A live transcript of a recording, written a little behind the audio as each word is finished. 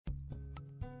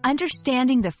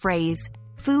Understanding the phrase,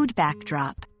 food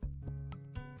backdrop.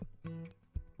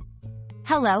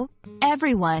 Hello,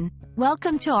 everyone.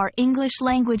 Welcome to our English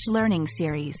language learning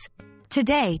series.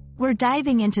 Today, we're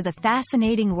diving into the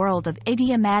fascinating world of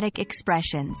idiomatic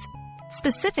expressions.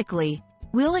 Specifically,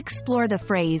 we'll explore the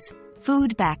phrase,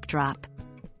 food backdrop.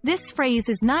 This phrase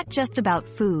is not just about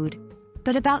food,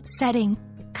 but about setting,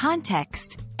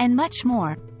 context, and much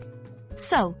more.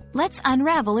 So, let's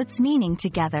unravel its meaning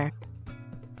together.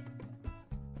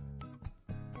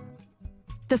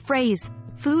 The phrase,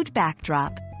 food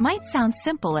backdrop, might sound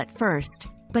simple at first,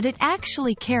 but it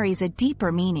actually carries a deeper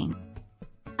meaning.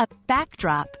 A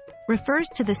backdrop refers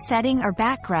to the setting or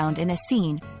background in a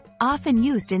scene, often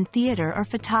used in theater or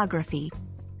photography.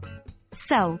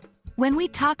 So, when we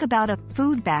talk about a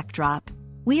food backdrop,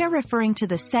 we are referring to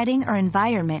the setting or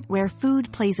environment where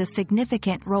food plays a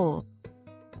significant role.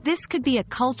 This could be a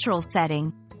cultural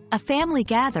setting, a family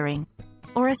gathering,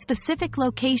 or a specific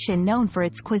location known for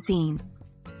its cuisine.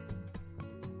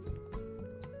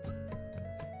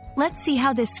 Let's see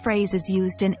how this phrase is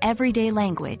used in everyday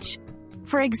language.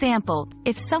 For example,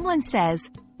 if someone says,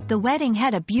 "The wedding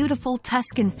had a beautiful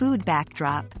Tuscan food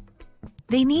backdrop,"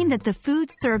 they mean that the food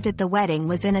served at the wedding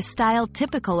was in a style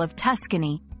typical of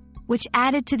Tuscany, which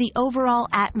added to the overall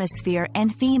atmosphere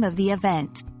and theme of the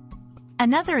event.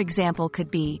 Another example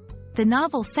could be, the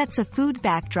novel sets a food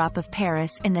backdrop of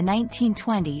Paris in the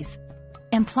 1920s,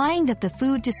 implying that the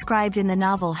food described in the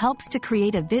novel helps to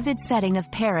create a vivid setting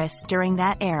of Paris during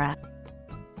that era.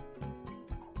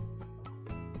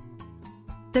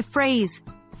 The phrase,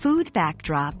 food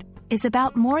backdrop, is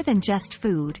about more than just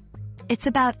food. It's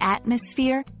about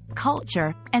atmosphere,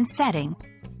 culture, and setting.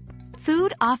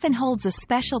 Food often holds a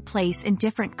special place in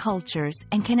different cultures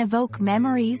and can evoke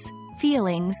memories,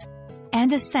 feelings,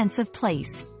 and a sense of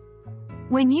place.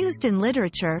 When used in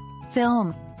literature,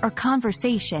 film, or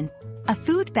conversation, a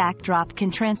food backdrop can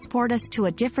transport us to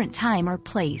a different time or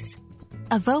place,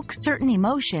 evoke certain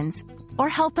emotions, or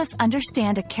help us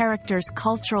understand a character's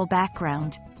cultural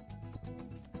background.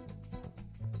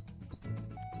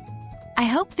 I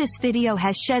hope this video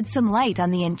has shed some light on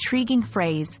the intriguing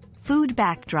phrase, food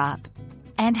backdrop,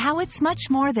 and how it's much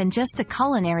more than just a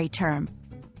culinary term.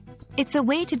 It's a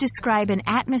way to describe an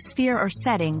atmosphere or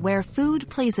setting where food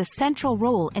plays a central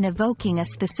role in evoking a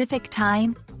specific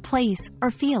time, place, or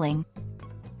feeling.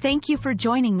 Thank you for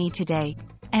joining me today,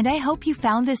 and I hope you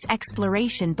found this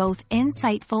exploration both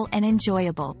insightful and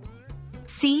enjoyable.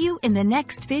 See you in the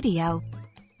next video.